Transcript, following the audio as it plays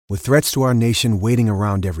With threats to our nation waiting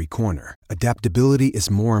around every corner, adaptability is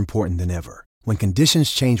more important than ever. When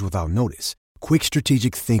conditions change without notice, quick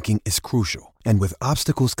strategic thinking is crucial. And with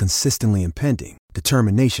obstacles consistently impending,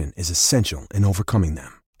 determination is essential in overcoming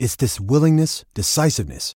them. It's this willingness,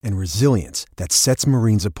 decisiveness, and resilience that sets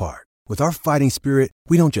Marines apart. With our fighting spirit,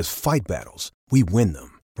 we don't just fight battles, we win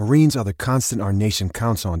them. Marines are the constant our nation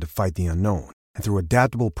counts on to fight the unknown. And through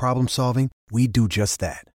adaptable problem solving, we do just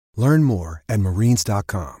that. Learn more at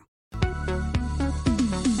marines.com.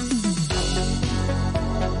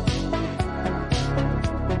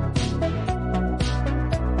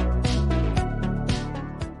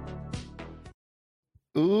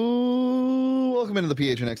 Ooh, welcome into the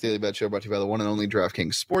PHNX Daily Bet Show, brought to you by the one and only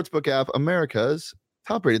DraftKings Sportsbook app, America's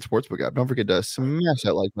top-rated sportsbook app. Don't forget to smash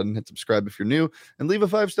that like button, hit subscribe if you're new, and leave a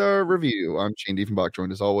 5-star review. I'm Shane Diefenbach,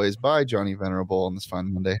 joined as always by Johnny Venerable on this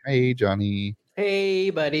fine Monday. Hey, Johnny. Hey,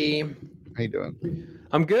 buddy. How you doing?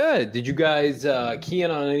 I'm good. Did you guys key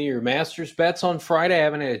in on any of your Masters bets on Friday? I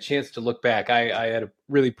haven't had a chance to look back. I had a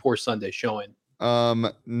really poor Sunday showing.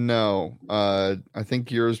 No. I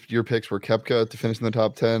think your picks were Koepka to finish in the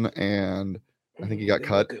top 10, and I think he got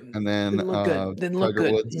cut. And then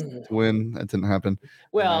Tiger Woods to win. That didn't happen.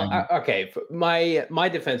 Well, okay. My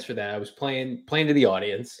defense for that, I was playing to the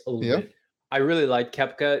audience a little bit. I really like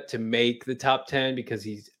Koepka to make the top 10 because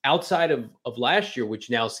he's outside of last year, which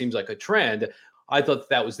now seems like a trend. I thought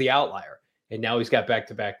that was the outlier, and now he's got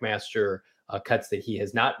back-to-back master cuts that he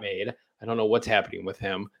has not made. I don't know what's happening with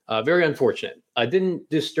him. Very unfortunate. Didn't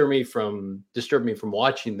disturb me from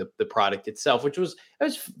watching the product itself, which was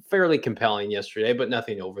fairly compelling yesterday, but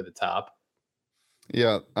nothing over the top.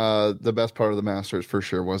 Yeah, the best part of the Masters for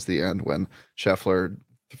sure was the end when Scheffler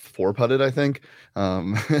 4-putted, I think.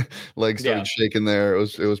 Legs started shaking there. It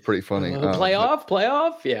was pretty funny.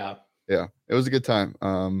 Playoff, yeah. Yeah, it was a good time.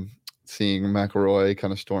 Seeing McIlroy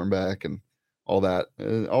kind of storm back and all that.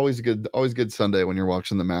 Always good Sunday when you're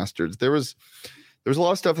watching the Masters. There was a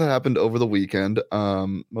lot of stuff that happened over the weekend,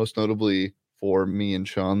 most notably for me and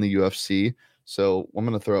Sean, the UFC. So I'm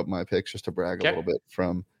going to throw up my picks just to brag a little bit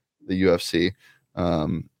from the UFC.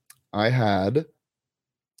 I had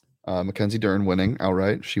Mackenzie Dern winning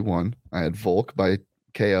outright. She won. I had Volk by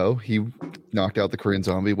KO. He knocked out the Korean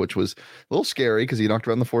Zombie, which was a little scary because he knocked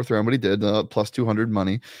her out in the fourth round, but he did. Plus 200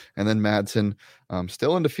 money. And then Madsen,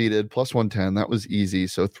 still undefeated, plus 110. That was easy.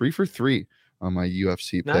 So 3 for 3 on my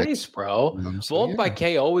UFC picks. Nice, bro. Volk by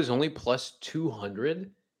KO is only plus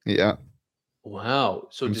 200. Yeah. Wow.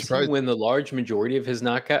 So does he win the large majority of his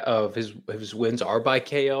knockout of his wins are by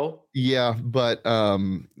KO? Yeah, but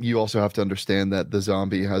you also have to understand that the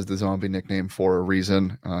Zombie has the Zombie nickname for a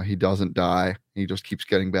reason. He doesn't die. He just keeps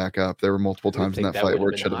getting back up. There were multiple times in that fight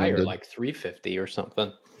where it should have ended, like 350 or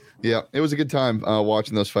something. Yeah, it was a good time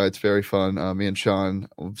watching those fights. Very fun. Me and Sean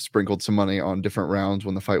sprinkled some money on different rounds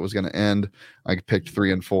when the fight was going to end. I picked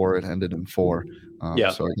 3 and 4. It ended in 4. So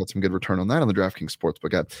I got some good return on that on the DraftKings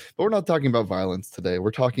Sportsbook app. But we're not talking about violence today.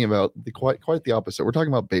 We're talking about quite the opposite. We're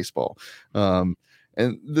talking about baseball.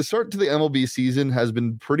 And the start to the MLB season has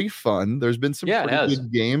been pretty fun. There's been some pretty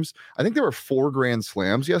good games. I think there were 4 grand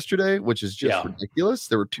slams yesterday, which is just ridiculous.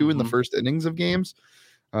 There were 2 in the first innings of games.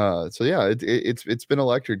 It's been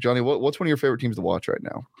electric. Johnny, what's one of your favorite teams to watch right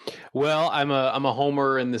now? Well, I'm a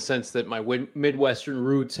homer in the sense that my Midwestern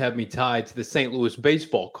roots have me tied to the St. Louis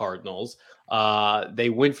baseball Cardinals. They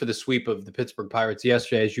went for the sweep of the Pittsburgh Pirates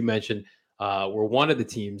yesterday, as you mentioned. Were one of the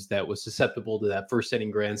teams that was susceptible to that first inning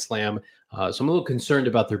grand slam. So I'm a little concerned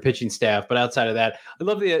about their pitching staff, but outside of that, I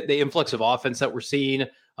love the influx of offense that we're seeing.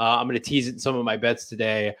 I'm going to tease it in some of my bets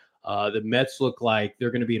today. The Mets look like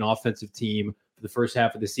they're going to be an offensive team for the first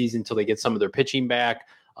half of the season until they get some of their pitching back.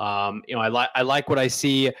 I like what I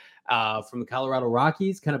see from the Colorado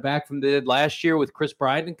Rockies, kind of back from the last year with Chris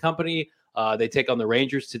Bryant and company. They take on the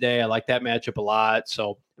Rangers today. I like that matchup a lot.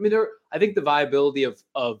 So, I think the viability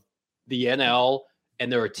of the NL,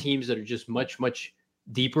 and there are teams that are just much, much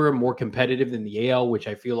deeper and more competitive than the AL, which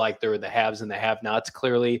I feel like they're the haves and the have-nots.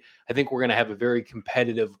 Clearly, I think we're going to have a very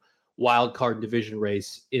competitive wild card division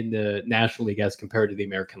race in the National League as compared to the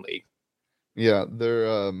American League. Yeah,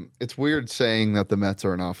 it's weird saying that the Mets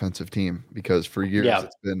are an offensive team because for years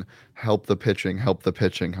it's been help the pitching.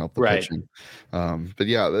 Pitching. But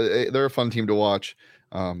yeah, they're a fun team to watch.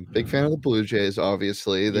 Big fan of the Blue Jays,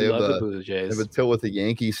 obviously. They have the Blue Jays. They have a tilt with the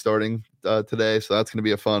Yankees starting today, so that's going to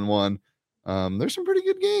be a fun one. There's some pretty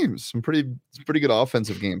good games, some pretty good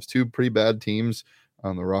offensive games. 2 pretty bad teams.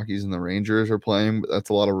 The Rockies and the Rangers are playing, but that's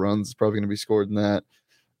a lot of runs. It's probably going to be scored in that.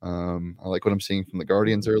 I like what I'm seeing from the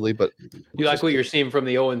Guardians early, but you like what you're seeing from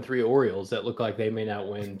the 0-3 Orioles that look like they may not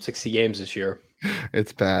win 60 games this year.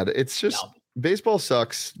 It's bad. It's just baseball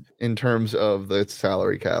sucks in terms of the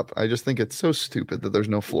salary cap. I just think it's so stupid that there's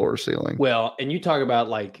no floor or ceiling. Well, and you talk about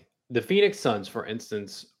like the Phoenix Suns, for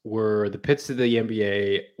instance, were the pits of the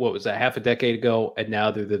NBA, what was that, half a decade ago? And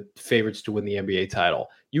now they're the favorites to win the NBA title.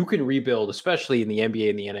 You can rebuild, especially in the NBA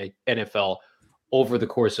and the NFL, over the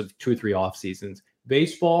course of 2 or 3 off seasons.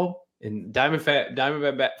 Baseball and Diamondback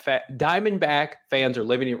fans are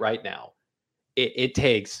living it right now. It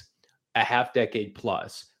takes a half decade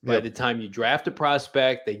plus. By the time you draft a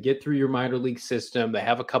prospect, they get through your minor league system, they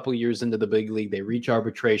have a couple years into the big league, they reach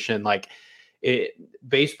arbitration. Like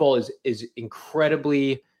baseball is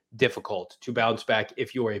incredibly difficult to bounce back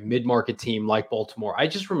if you're a mid-market team like Baltimore. I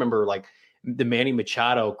just remember like the Manny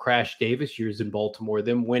Machado, Crash Davis years in Baltimore,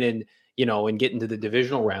 them winning, and getting to the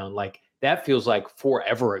divisional round. Like that feels like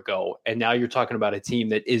forever ago. And now you're talking about a team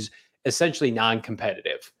that is essentially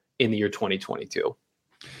non-competitive in the year 2022.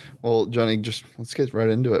 Well, Johnny, just let's get right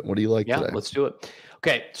into it. What do you like today? Let's do it.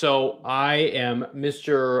 Okay, so I am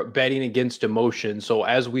Mr. Betting Against Emotion. So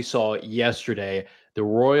as we saw yesterday, the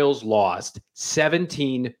Royals lost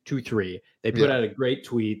 17-3. They put out a great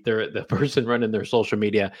tweet. The person running their social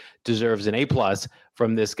media deserves an A+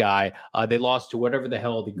 from this guy. They lost to whatever the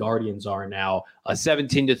hell the Guardians are now,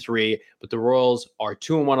 17-3. But the Royals are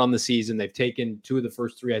 2-1 on the season. They've taken 2 of the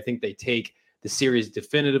first 3. I think they take the series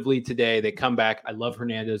definitively today. They come back. I love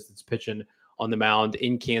Hernandez that's pitching on the mound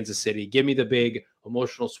in Kansas City. Give me the big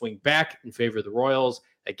emotional swing back in favor of the Royals.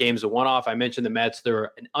 That game's a one-off. I mentioned the Mets.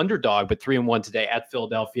 They're an underdog, but 3-1 today at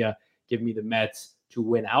Philadelphia. Give me the Mets to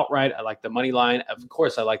win outright. I like the money line. Of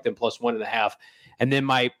course, I like them plus 1.5. And then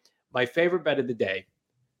my favorite bet of the day,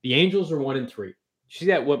 the Angels are 1-3. See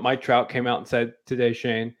that what Mike Trout came out and said today,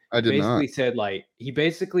 Shane? I did basically not. Said like he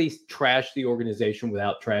basically trashed the organization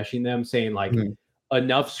without trashing them, saying like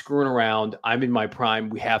enough screwing around. I'm in my prime.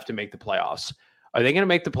 We have to make the playoffs. Are they going to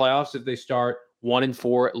make the playoffs if they start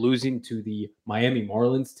 1-4, losing to the Miami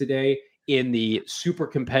Marlins today in the super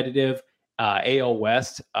competitive AL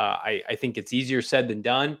West? I think it's easier said than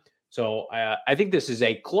done. So I think this is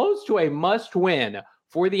a close to a must win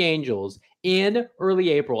for the Angels in early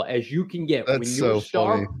April, as you can get.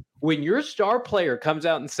 When your star player comes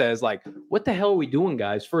out and says like, what the hell are we doing,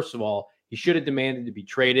 guys? First of all, he should have demanded to be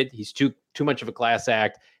traded. He's too much of a class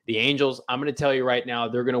act. The Angels, I'm going to tell you right now,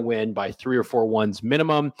 they're going to win by 3 or 4 1s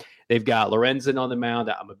minimum. They've got Lorenzen on the mound.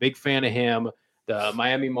 I'm a big fan of him. The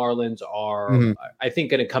Miami Marlins are, I think,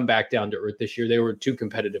 going to come back down to earth this year. They were too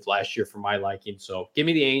competitive last year for my liking. So give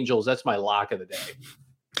me the Angels. That's my lock of the day.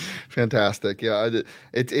 Fantastic. Yeah,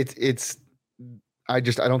 I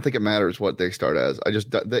don't think it matters what they start as.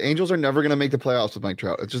 The Angels are never going to make the playoffs with Mike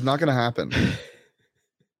Trout. It's just not going to happen.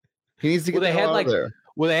 He needs to get the hell out of there.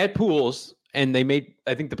 Well, they had Pools, and they made,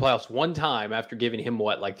 I think, the playoffs one time after giving him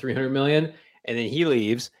like $300 million, and then he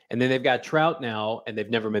leaves, and then they've got Trout now, and they've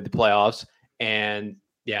never made the playoffs. And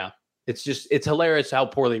yeah, it's hilarious how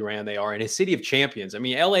poorly ran they are in a city of champions. I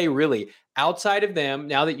mean, LA really, outside of them,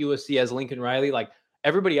 now that USC has Lincoln Riley, like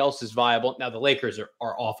everybody else is viable. Now the Lakers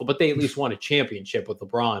are awful, but they at least won a championship with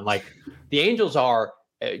LeBron. Like the Angels are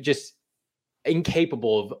just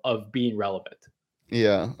incapable of being relevant.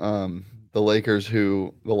 Yeah. The Lakers,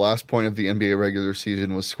 who the last point of the NBA regular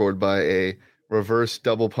season was scored by a reverse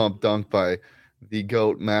double pump dunk by the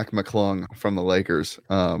GOAT Mac McClung from the Lakers.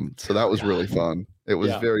 So that was really fun. It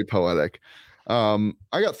was very poetic. I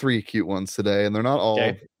got 3 cute ones today, and they're not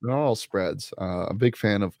all spreads. I'm a big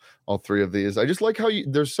fan of all 3 of these. I just like how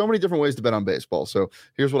there's so many different ways to bet on baseball. So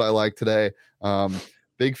here's what I like today.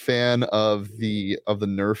 Big fan of the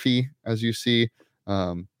Nerfy, as you see.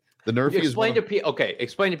 The Nerfy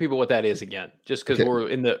explain to people what that is again, just because we're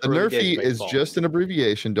in the Nerfy is just an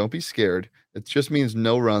abbreviation. Don't be scared. It just means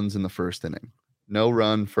no runs in the first inning. No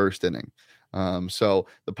run first inning. So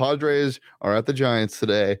the Padres are at the Giants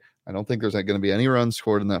today. I don't think there's going to be any runs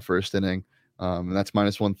scored in that first inning. And that's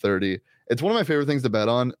minus 130. It's one of my favorite things to bet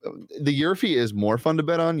on. The Yerfy is more fun to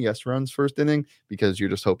bet on. Yes, runs first inning, because you're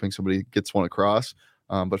just hoping somebody gets one across.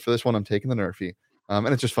 But for this one, I'm taking the Nerfy. And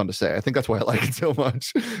it's just fun to say. I think that's why I like it so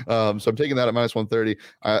much. So I'm taking that at minus 130.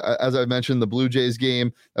 As I mentioned, the Blue Jays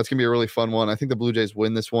game, that's going to be a really fun one. I think the Blue Jays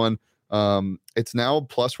win this one. It's now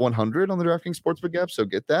plus 100 on the DraftKings Sportsbook app, so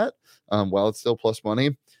get that while it's still plus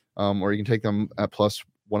money. Or you can take them at plus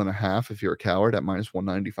 1.5 if you're a coward at minus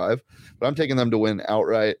 195. But I'm taking them to win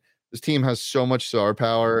outright. This team has so much star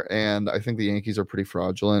power, and I think the Yankees are pretty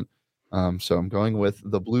fraudulent. So I'm going with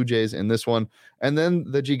the Blue Jays in this one. And then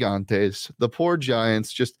the Gigantes, the poor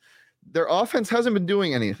Giants, just their offense hasn't been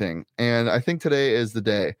doing anything. And I think today is the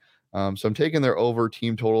day. So I'm taking their over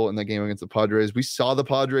team total in the game against the Padres. We saw the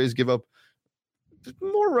Padres give up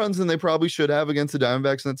more runs than they probably should have against the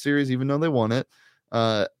Diamondbacks in that series, even though they won it.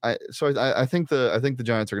 I think the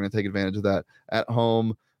Giants are going to take advantage of that at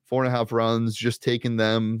home. 4.5 runs, just taking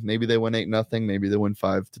them. Maybe they win 8-0. Maybe they win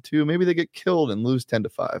 5-2. Maybe they get killed and lose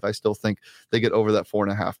 10-5. I still think they get over that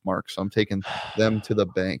 4.5 mark. So I'm taking them to the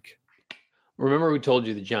bank. Remember, we told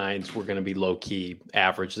you the Giants were going to be low-key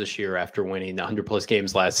average this year after winning 100-plus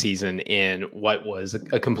games last season in what was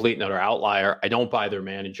a complete and utter outlier. I don't buy their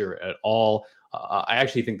manager at all. I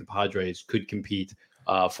actually think the Padres could compete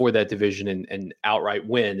for that division and outright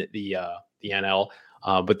win the NL.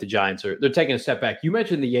 But the Giants they're taking a step back. You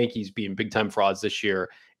mentioned the Yankees being big-time frauds this year,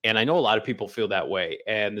 and I know a lot of people feel that way.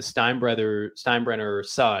 And the Steinbrenner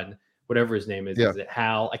son, whatever his name is it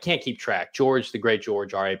Hal? I can't keep track. George, the great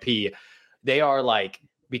George, R.I.P., they are like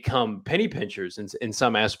become penny pinchers in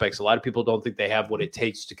some aspects. A lot of people don't think they have what it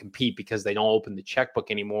takes to compete because they don't open the checkbook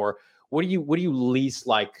anymore. What do you least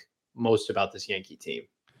like most about this Yankee team?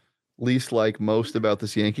 Least like most about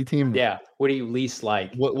this Yankee team? Yeah. What do you least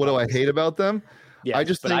like? What do I hate about them? Yeah, I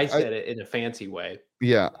said it in a fancy way.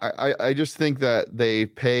 Yeah, I just think that they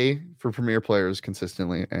pay for premier players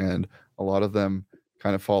consistently, and a lot of them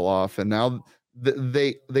kind of fall off. And now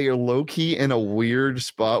they are low key in a weird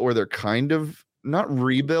spot where they're kind of not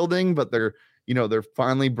rebuilding, but they're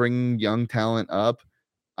finally bringing young talent up.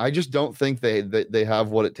 I just don't think they have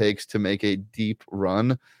what it takes to make a deep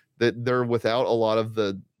run. That they're without a lot of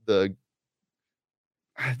the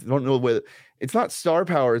I don't know what it's not star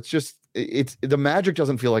power. It's just it's the magic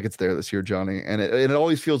doesn't feel like it's there this year, Johnny, and it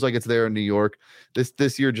always feels like it's there in New York.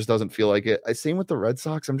 This year just doesn't feel like it. Same with the Red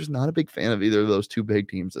Sox. I'm just not a big fan of either of those two big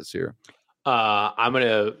teams this year.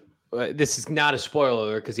 This is not a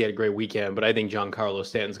spoiler because he had a great weekend, but I think Giancarlo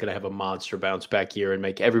Stanton's going to have a monster bounce back year and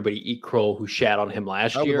make everybody eat crow who shat on him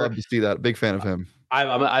last year. I would love to see that. Big fan of him.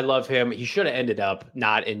 I love him. He should have ended up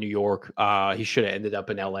not in New York. He should have ended up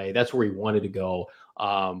in LA. That's where he wanted to go.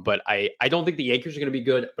 But I don't think the Yankees are going to be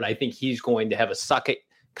good, but I think he's going to have a suck it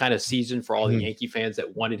kind of season for all the Yankee fans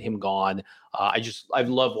that wanted him gone. I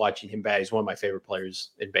love watching him bat. He's one of my favorite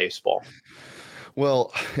players in baseball.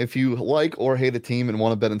 Well, if you like or hate a team and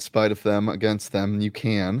want to bet in spite of them, against them, you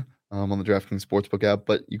can on the DraftKings Sportsbook app.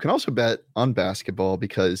 But you can also bet on basketball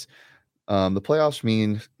because the playoffs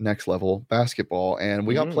mean next level basketball. And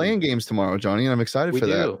we got playing games tomorrow, Johnny, and I'm excited for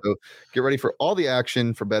that. So get ready for all the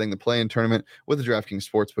action for betting the play-in tournament with the DraftKings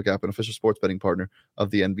Sportsbook app, an official sports betting partner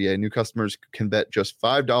of the NBA. New customers can bet just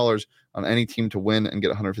 $5 on any team to win and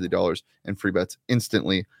get $150 in free bets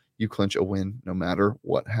instantly. You clinch a win no matter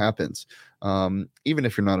what happens. Even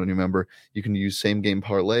if you're not a new member, you can use same game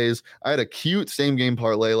parlays. I had a cute same game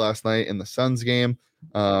parlay last night in the Suns game.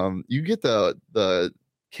 You get the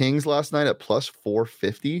Kings last night at plus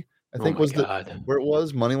 450. I think was where it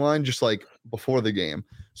was money line just like before the game.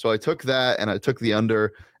 So I took that and I took the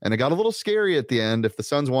under, and it got a little scary at the end. If the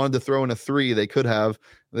Suns wanted to throw in a 3, they could have.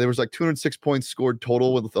 There was like 206 points scored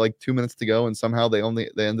total with like 2 minutes to go, and somehow they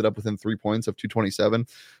ended up within 3 points of 227.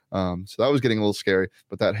 So that was getting a little scary,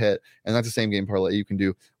 but that hit. And that's the same game parlay you can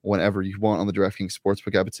do whenever you want on the DraftKings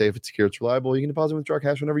Sportsbook app. It's safe, it's secure, it's reliable. You can deposit and withdraw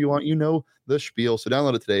cash whenever you want. You know the spiel. So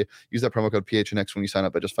download it today. Use that promo code PHNX when you sign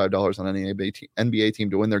up at just $5 on any NBA team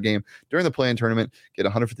to win their game during the play-in tournament. Get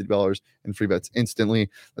 $150 in free bets instantly.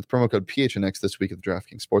 That's promo code PHNX this week at the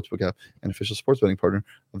DraftKings Sportsbook app, an official sports betting partner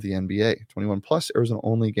of the NBA. 21 plus, Arizona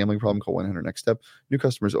only. Gambling problem? Call 100 next step. New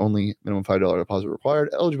customers only. Minimum $5 deposit required.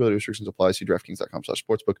 Eligibility restrictions apply. See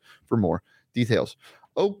DraftKings.com/sportsbook for more details.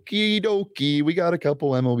 Okie dokie. We got a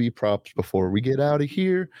couple MLB props before we get out of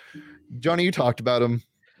here. Johnny, you talked about him.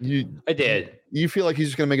 I did. You feel like he's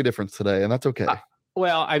just going to make a difference today, and that's okay.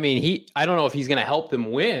 Well, I mean, I don't know if he's going to help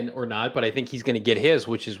them win or not, but I think he's going to get his,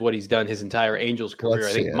 which is what he's done his entire Angels career.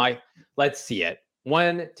 Let's see it.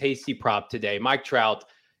 One tasty prop today. Mike Trout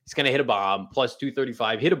is going to hit a bomb, plus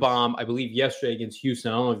 235. Hit a bomb, I believe, yesterday against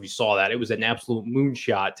Houston. I don't know if you saw that. It was an absolute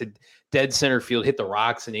moonshot to dead center field, hit the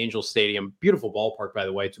rocks in Angel Stadium. Beautiful ballpark, by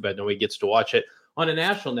the way. Too bad nobody gets to watch it on a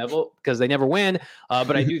national level because they never win.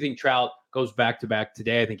 But I do think Trout goes back-to-back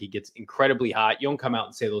today. I think he gets incredibly hot. You don't come out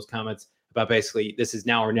and say those comments about basically this is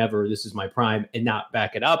now or never, this is my prime, and not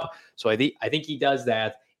back it up. So I think he does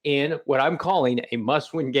that in what I'm calling a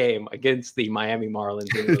must-win game against the Miami Marlins.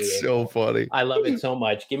 It's so funny. I love it so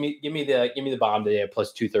much. Give me the bomb today at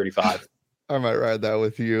plus 235. I might ride that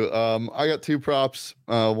with you. I got two props.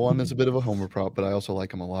 One is a bit of a homer prop, but I also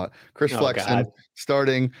like him a lot. Chris Flexen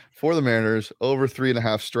starting for the Mariners, over 3.5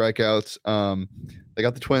 strikeouts. They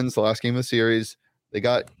got the Twins the last game of the series. They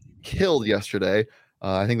got killed yesterday.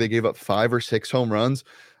 I think they gave up 5 or 6 home runs.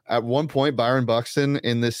 At one point, Byron Buxton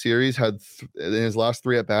in this series had in his last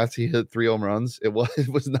 3 at bats, he hit 3 home runs. It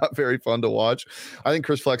was not very fun to watch. I think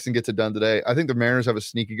Chris Flexen gets it done today. I think the Mariners have a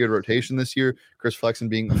sneaky good rotation this year. Chris Flexen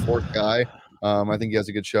being the 4th guy. I think he has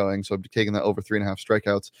a good showing. So I'm taking that over 3.5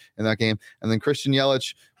 strikeouts in that game. And then Christian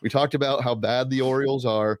Yelich, we talked about how bad the Orioles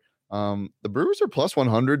are. The Brewers are plus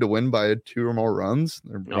 100 to win by 2 or more runs.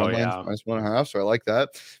 Their run line's -1.5, so I like that.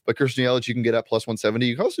 But Christian Yelich, you can get at plus 170.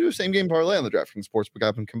 You can also do a same game parlay on the DraftKings Sportsbook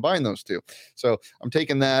app and combine those two. So I'm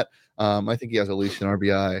taking that. I think he has at least an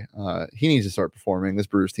RBI. He needs to start performing. This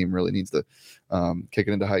Brewers team really needs to kick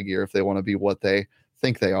it into high gear if they want to be what they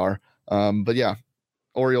think they are. But yeah,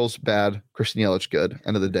 Orioles bad, Christian Yelich good.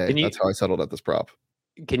 End of the day, that's how I settled at this prop.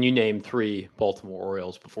 Can you name 3 Baltimore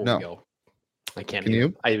Orioles before we go? I can't. Can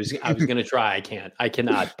you? I was going to try. I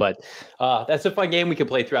cannot. But that's a fun game we can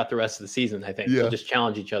play throughout the rest of the season. I think we'll just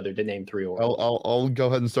challenge each other to name 3 Orioles. I'll go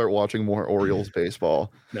ahead and start watching more Orioles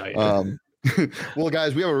baseball. Well,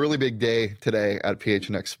 guys, we have a really big day today at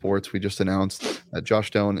PHNX Sports. We just announced that Josh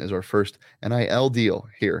Stone is our first NIL deal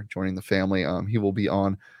here, joining the family. He will be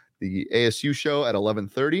on the ASU show at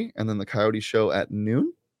 11:30, and then the Coyote show at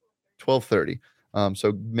noon, 12:30.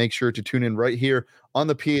 So make sure to tune in right here on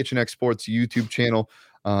the PHNX Sports YouTube channel.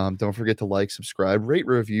 Don't forget to like, subscribe, rate,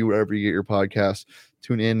 review wherever you get your podcasts.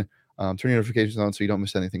 Tune in, turn your notifications on so you don't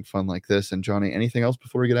miss anything fun like this. And Johnny, anything else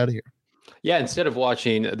before we get out of here? Yeah, instead of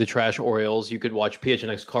watching the trash Orioles, you could watch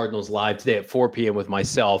PHNX Cardinals live today at 4 p.m. with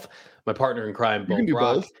myself, my partner in crime, Bo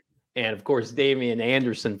Brock, and of course, Damian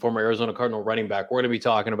Anderson, former Arizona Cardinal running back. We're going to be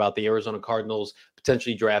talking about the Arizona Cardinals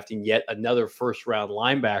potentially drafting yet another first-round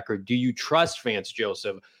linebacker. Do you trust Vance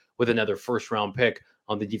Joseph with another first-round pick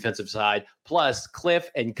on the defensive side? Plus, Cliff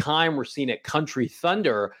and Kime were seen at Country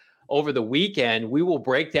Thunder over the weekend. We will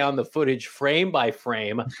break down the footage frame by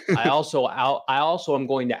frame. I also am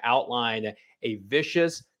going to outline a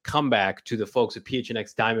vicious comeback to the folks at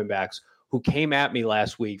PHNX Diamondbacks who came at me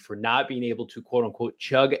last week for not being able to, quote unquote,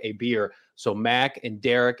 chug a beer. So Mac and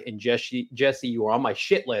Derek and Jesse, you are on my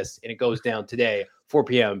shit list, and it goes down today, 4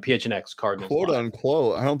 p.m. PHNX Cardinals. Quote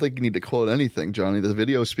unquote. I don't think you need to quote anything, Johnny. The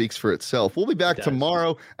video speaks for itself. We'll be back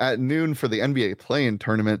tomorrow at noon for the NBA play-in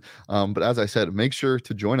tournament. But as I said, make sure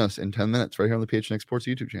to join us in 10 minutes right here on the PHNX Sports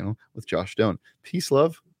YouTube channel with Josh Stone. Peace,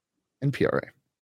 love, and PRA.